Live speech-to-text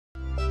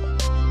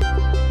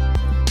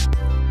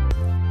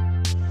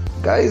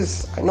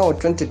Guys, I know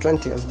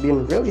 2020 has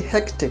been really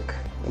hectic.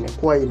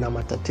 Imekuwa ina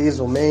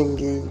matatizo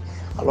mengi.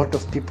 A lot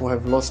of people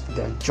have lost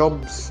their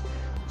jobs.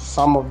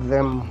 Some of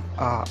them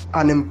are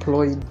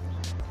unemployed.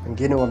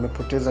 Wengine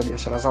wamepoteza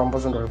biashara zao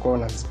ambazo ndio walikuwa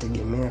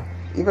wanazitegemea.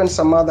 Even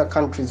some other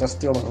countries are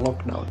still on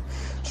lockdown.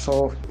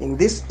 So in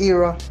this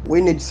era,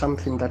 we need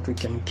something that we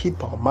can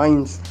keep our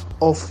minds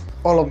off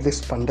all of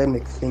this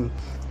pandemic thing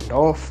and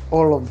off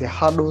all of the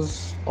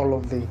hurdles, all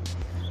of the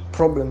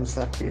problems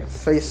that we have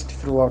faced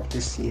throughout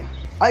this year.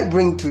 I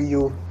bring to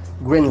you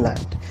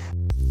Greenland.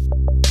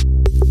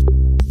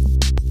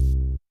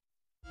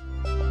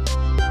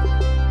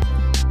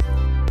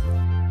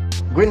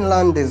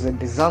 Greenland is a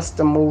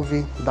disaster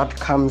movie that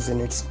comes in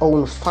its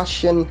own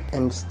fashion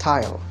and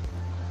style.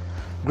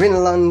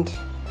 Greenland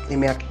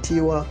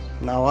imeaktiwa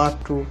na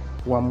watu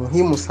wa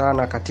muhimu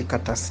sana katika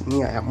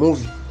tasnia ya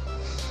movie.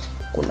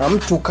 Kuna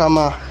mtu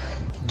kama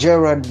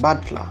Gerard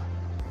Butler.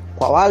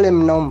 Kwa wale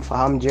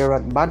mnaomfahamu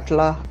Gerard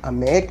Butler,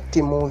 ameact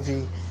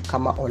movie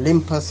kama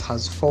Olympus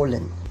Has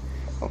Fallen.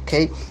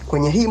 Okay?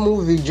 Kwenye hii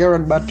movie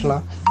Gerard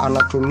Butler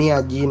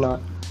anatumia jina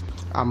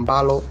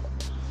ambalo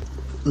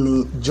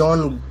ni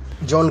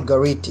John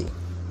Garrity.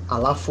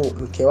 Alafu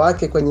mke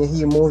wake kwenye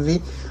hii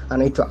movie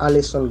anaitwa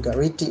Alison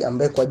Garrity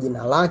ambaye kwa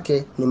jina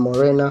lake ni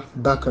Morena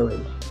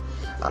Baccarin.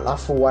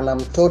 Alafu wana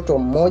mtoto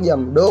mmoja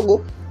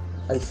mdogo,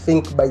 I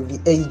think by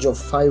the age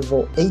of 5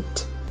 or 8.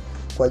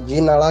 Kwa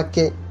jina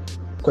lake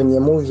kwenye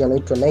movie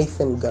anaitwa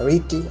Nathan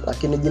Garrity,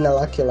 lakini jina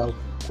lake la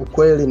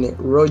ukweli ni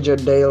Roger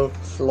Dale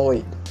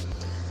Floyd.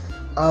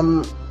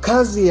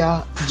 Kazi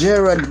ya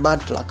Gerard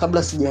Butler,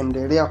 kabla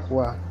sijaendelea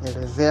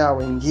kuwaelezea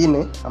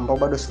wengine ambao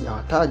bado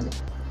sijawataja,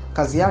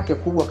 kazi yake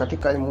kubwa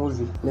katika hii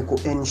movie ni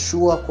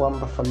kuensure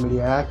kwamba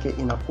familia yake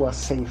inakuwa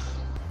safe.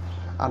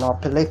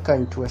 Anawapeleka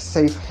into a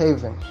safe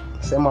haven,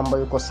 sehemu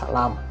ambayo iko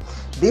salama.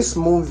 This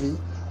movie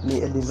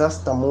ni a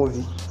disaster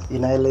movie.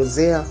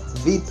 Inaelezea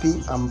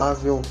vipi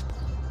ambavyo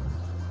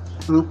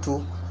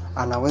mtu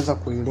anaweza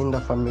kuilinda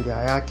familia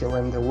yake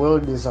when the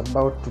world is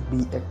about to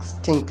be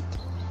extinct,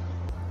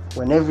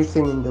 when everything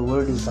in the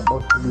world is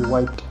about to be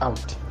wiped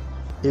out.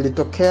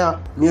 Ilitokea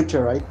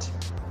meteorite.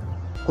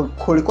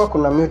 Kulikuwa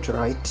kuna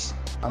meteorite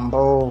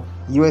ambao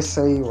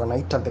USA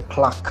wanaita the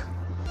Clark.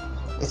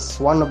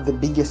 It's one of the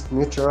biggest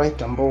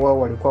meteorite ambao wao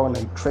walikuwa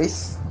wanaitrace,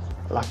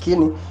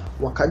 lakini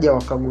wakaja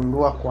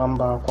wakagundua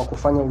kwamba kwa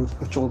kufanya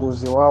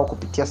uchunguzi wao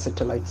kupitia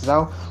satellite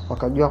zao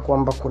wakajua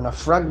kwamba kuna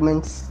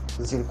fragments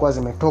zilikuwa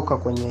zimetoka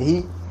kwenye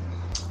hii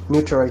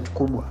meteorite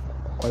kubwa.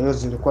 Kwa hiyo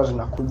zilikuwa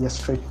zinakuja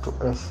straight to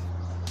earth.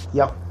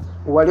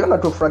 Waliona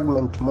tu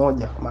fragment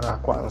moja mara ya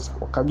kwanza,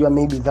 wakajua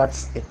maybe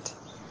that's it.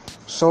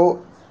 So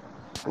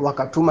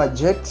wakatuma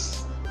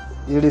jets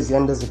ili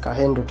ziende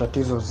zikahandle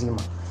tatizo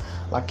zima.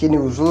 Lakini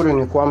uzuri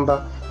ni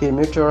kwamba hii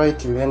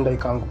meteorite ilienda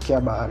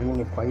ikaangukia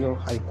baharini, kwa hiyo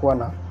haikuwa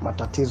na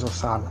matatizo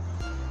sana.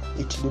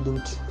 It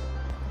didn't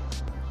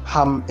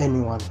harm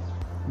anyone.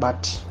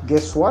 But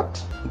guess what?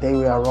 They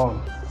were wrong.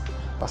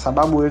 Kwa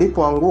sababu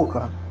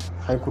ilipoanguka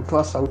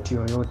haikutoa sauti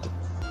yoyote.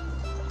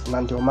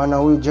 Na ndio maana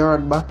huyu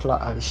Gerard Butler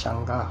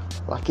alishangaa.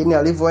 Lakini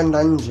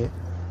alivyoenda nje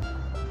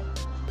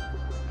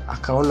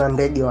akaona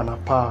ndege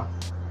wanapaa,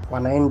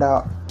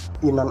 wanaenda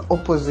in an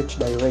opposite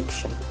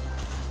direction.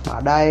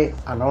 Baadaye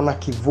anaona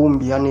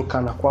kivumbi, yani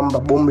kana kwamba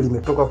bomu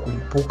limetoka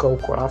kulipuka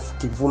huko, alafu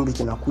kivumbi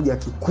kinakuja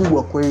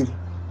kikubwa kweli,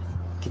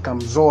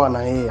 kikamzoa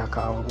na yeye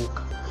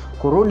akaanguka.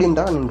 Kurudi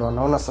ndani ndo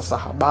anaona sasa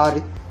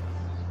habari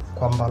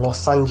kwamba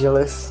Los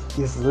Angeles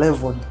is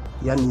leveled,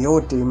 yani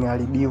yote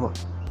imeharibiwa.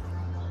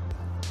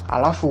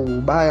 Alafu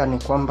ubaya ni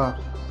kwamba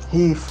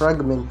hii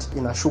fragment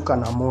inashuka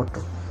na moto.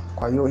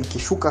 Kwa hiyo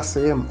ikishuka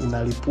sehemu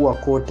inalipua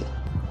kote.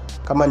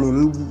 Kama ni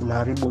mji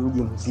inaharibu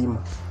mji mzima.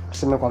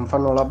 Tuseme kwa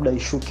mfano labda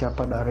ishuke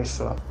hapa Dar es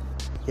Salaam,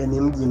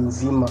 yani mji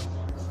mzima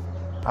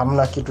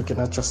hamna kitu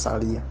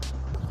kinachosalia.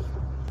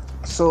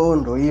 So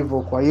ndo hivyo.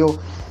 Kwa hiyo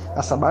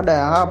sasa baada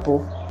ya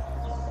hapo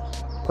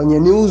kwenye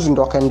news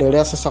ndo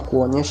akaendelea sasa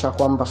kuonyesha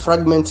kwamba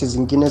fragments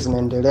zingine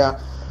zinaendelea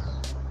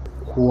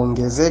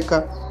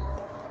kuongezeka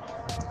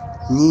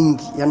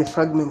nyingi, yani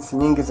fragments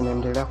nyingi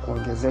zinaendelea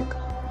kuongezeka.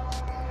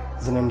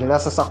 Zinaendelea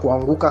sasa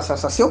kuanguka,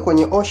 sasa sio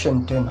kwenye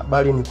ocean tena,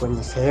 bali ni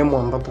kwenye sehemu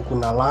ambapo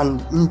kuna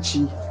land,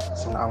 nchi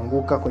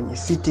zinaanguka kwenye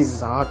cities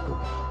za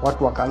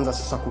watu wakaanza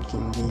sasa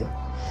kukimbia.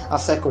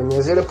 Hasa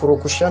kwenye zile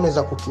purukushani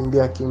za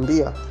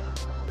kimbia,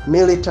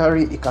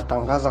 military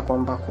ikatangaza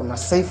kwamba kuna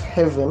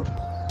safe haven,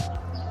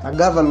 na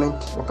government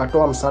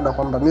wakatoa msaada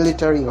kwamba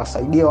military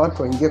iwasaidie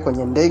watu waingie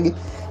kwenye ndege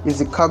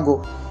hizi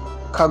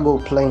cargo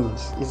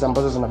planes hizi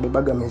ambazo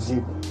zinabebaga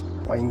mizigo,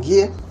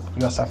 waingie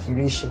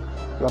iwasafirishe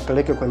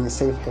iwapeleke kwenye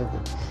safe haven.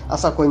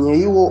 Hasa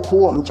kwenye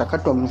huo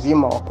mchakato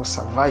mzima wa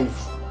kusurvive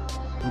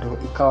ndio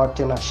ikawa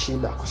tena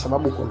shida, kwa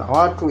sababu kuna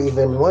watu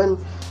even when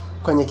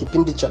kwenye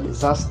kipindi cha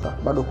disaster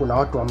bado kuna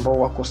watu ambao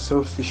wako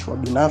selfish, wa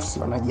binafsi,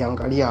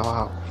 wanajiangalia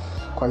wao.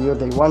 Kwa hiyo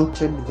they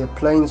wanted the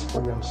planes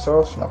for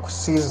themselves na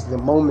seize the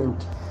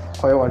moment.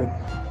 Kwa hiyo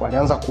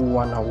walianza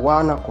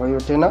kuuana. Kwa hiyo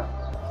tena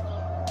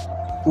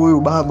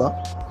huyu baba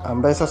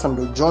ambaye sasa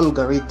ndio John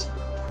Garrity,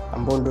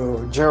 ambaye ndio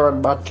Gerard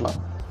Butler,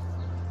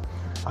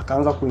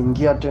 akaanza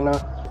kuingia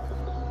tena,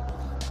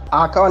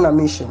 akawa na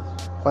mission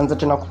kwanza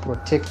tena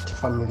kuprotect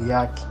familia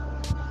yake.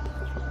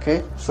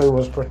 Okay, so he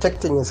was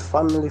protecting his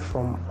family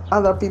from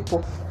other people,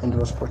 and he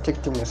was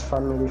protecting his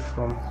family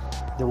from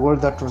the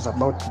world that was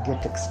about to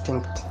get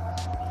extinct.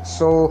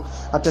 So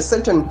at a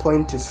certain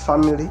point his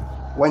family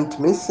went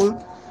missing,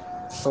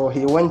 so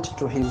he went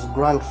to his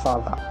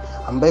grandfather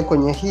ambaye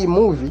kwenye hii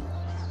movie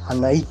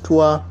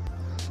anaitwa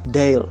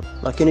Dale,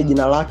 lakini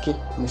jina lake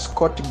ni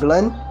Scott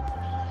Glenn,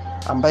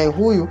 ambaye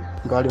huyu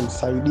ndo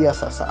alimsaidia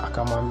sasa,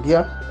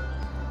 akamwambia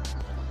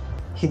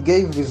he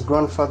gave his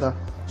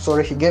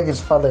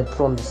father a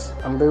promise,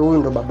 ambaye huyu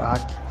ndo baba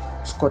yake.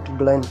 Scott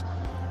Glenn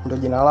ndo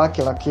jina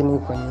lake, lakini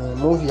kwenye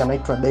movie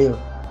anaitwa Dale.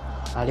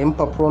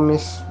 Alimpa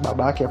promise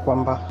baba yake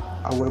kwamba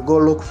I will go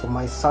look for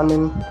my son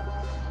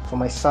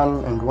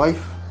and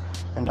wife,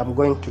 and I'm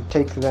going to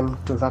take them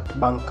to that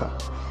bunker.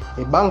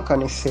 A bunker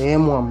ni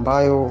sehemu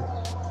ambayo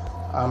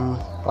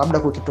labda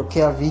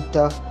kukitokea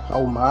vita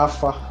au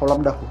maafa, au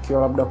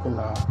labda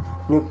kuna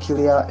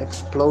nuclear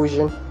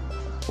explosion,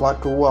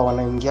 watu huwa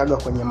wanaingiaga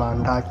kwenye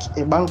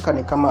maandaki. A bunker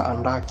ni kama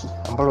andaki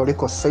ambalo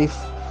liko safe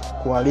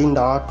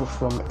kuwalinda watu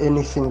from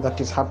anything that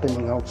is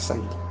happening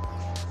outside,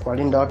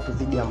 kuwalinda watu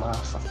dhidi ya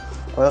maafa.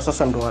 Kwa hiyo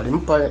sasa ndo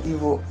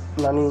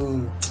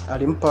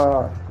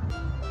alimpa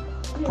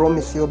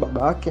promise hiyo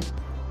baba yake,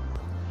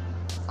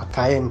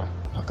 akaenda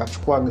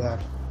akachukua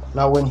gari.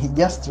 Now when he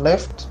just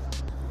left,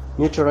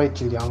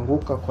 meteorite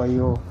ilianguka. Kwa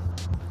hiyo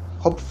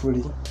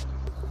hopefully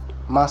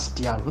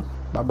yani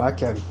baba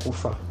yake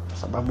alikufa kwa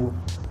sababu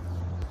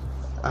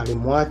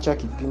alimwacha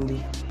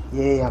kipindi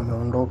yeye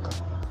ameondoka.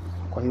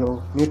 Kwa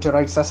hiyo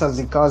meteorite sasa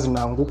zikawa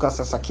zinaanguka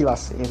sasa kila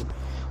sehemu.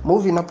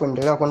 Movie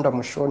inapoendelea kwenda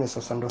mwishoni,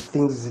 sasa ndo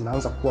things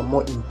zinaanza kuwa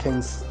more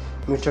intense.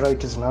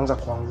 Meteorite zinaanza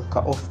kuanguka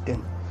often,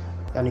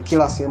 yani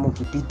kila sehemu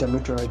ukipita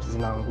meteorite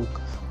zinaanguka.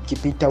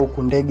 Ukipita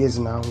huku ndege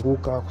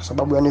zinaanguka, kwa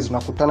sababu yani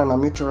zinakutana na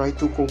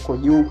meteorite huko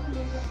juu.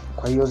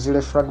 Kwa hiyo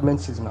zile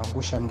fragments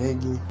zinaangusha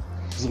ndege,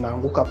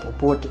 zinaanguka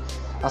popote.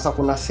 Sasa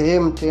kuna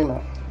sehemu tena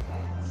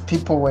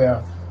people were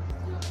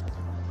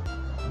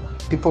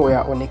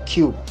on a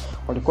queue,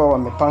 walikuwa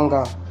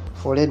wamepanga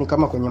foleni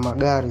kama kwenye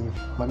magari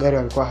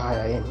yalikuwa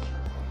hayaendi.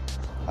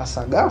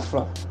 Sasa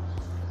ghafla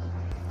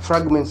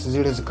fragments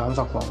zile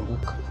zikaanza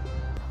kuanguka.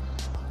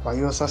 Kwa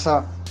hiyo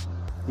sasa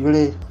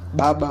yule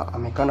baba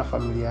amekaa na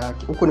familia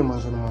yake, huko ni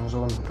mwanzoni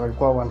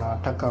walikuwa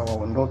wanataka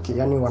waondoke,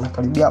 yani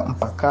wanakaribia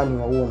mpakani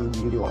wa huo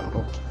mji ili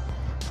waondoke.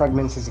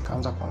 Fragments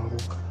zikaanza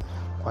kuanguka.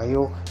 Kwa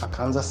hiyo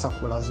akaanza sasa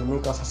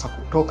kulazimika sasa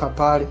kutoka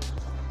pale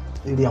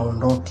ili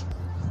aondoke.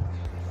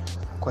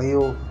 Kwa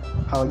hiyo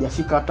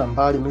hawajafika hata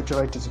mbali,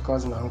 meteorite zikawa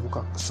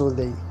zinaanguka, so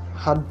they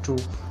had to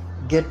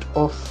get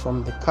off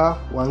from the car,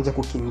 waanze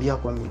kukimbia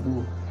kwa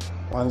miguu,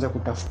 waanze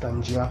kutafuta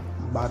njia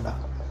mbadala.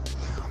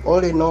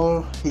 All in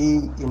all,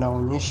 hii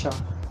inaonyesha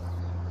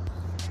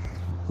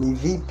ni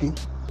vipi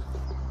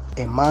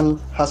a man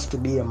has to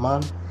be a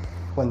man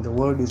when the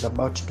world is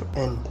about to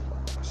end.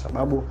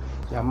 Sababu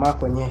jamaa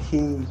kwenye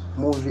hii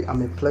movie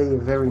ameplay a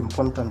very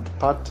important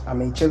part,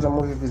 ameicheza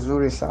movie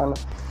vizuri sana.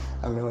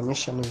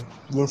 Ameonyesha ni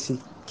jinsi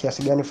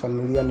kiasi gani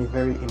familia ni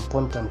very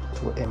important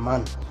to a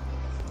man,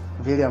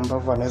 vile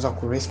ambavyo anaweza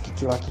kurisk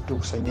kila kitu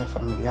kusaidia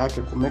familia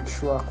yake, ku make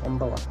sure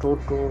kwamba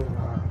watoto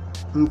na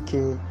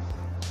mke,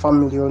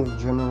 family all in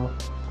general,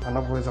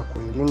 anavyoweza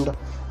kuilinda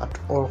at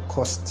all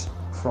cost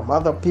from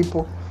other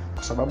people,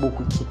 kwa sababu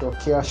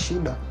kukitokea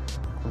shida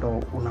ndo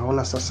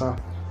unaona sasa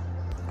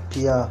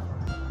pia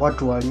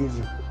watu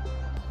walivyo.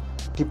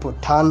 People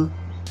turn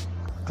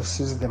to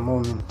seize the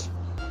moment.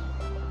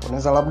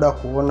 Unaweza labda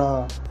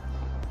kuona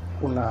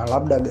una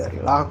labda gari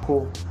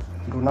lako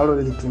ndio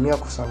unalolitumia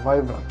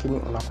kusurvive, lakini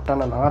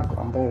unakutana na watu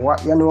ambao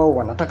yani wao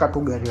wanataka tu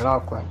gari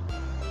lako.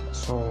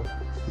 So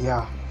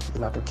yeah,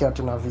 inatokea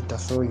tena vita,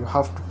 so you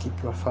have to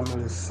keep your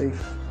family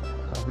safe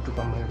na vitu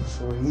kama hivyo.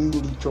 So hii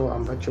ndicho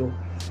ambacho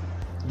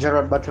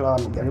Gerard Butler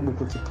amejaribu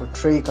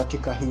kukiportray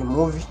katika hii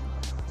movie,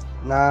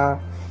 na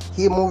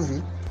hii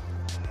movie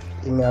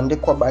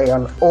imeandikwa by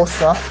an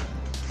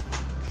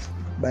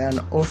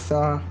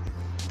author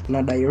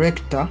na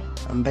director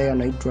ambaye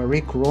anaitwa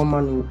Rick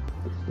Roman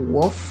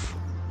Wolf.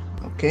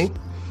 Okay,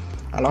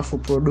 alafu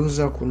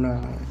producer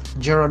kuna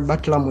Gerard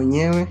Butler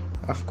mwenyewe,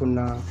 alafu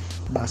kuna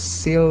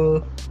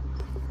Basil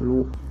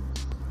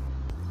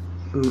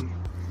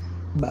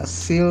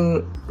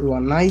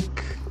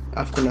Luanaik,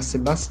 alafu kuna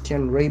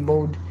Sebastian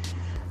Raybould,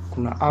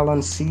 kuna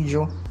Alan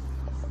Sijo,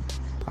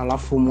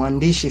 alafu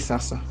mwandishi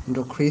sasa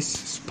ndo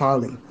Chris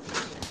Sparling.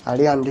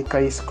 Aliandika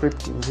hii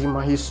script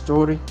nzima, hii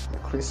story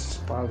ya Chris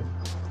Sparling.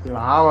 Ila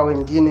hawa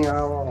wengine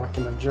hawa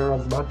wakina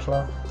Gerard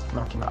Butler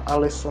na wakina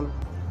Allison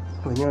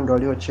wenyewe ndo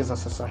waliocheza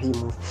sasa hii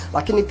movie.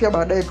 Lakini pia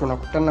baadaye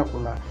tunakutana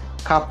kuna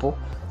couple,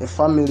 a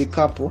family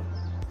couple.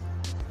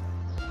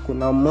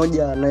 Kuna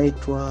mmoja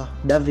anaitwa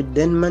David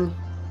Denman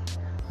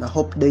na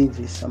Hope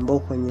Davis, ambao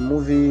kwenye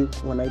movie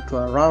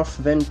wanaitwa Ralph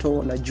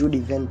Vento na Judy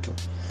Vento.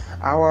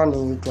 Hawa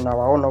ni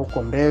tunawaona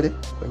huko mbele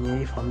kwenye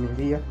hii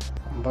familia,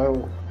 ambayo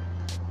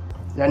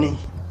yani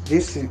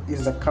this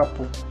is a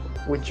couple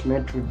which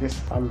met with this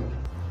family.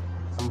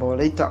 ambao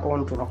later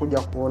on tunakuja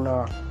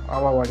kuona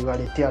hawa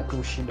waliwaletea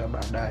tu shida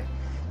baadaye.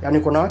 Yaani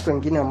kuna watu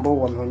wengine ambao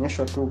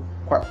wameonyeshwa tu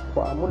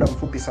kwa muda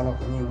mfupi sana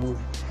kwenye movie,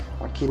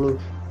 lakini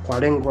kwa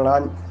lengo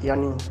la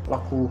la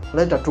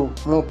kuleta tu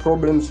more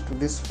problems to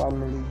this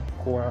family,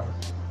 kwa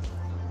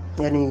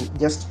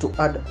just to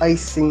add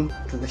icing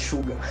to the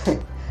sugar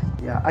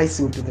yeah,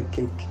 icing to the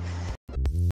cake.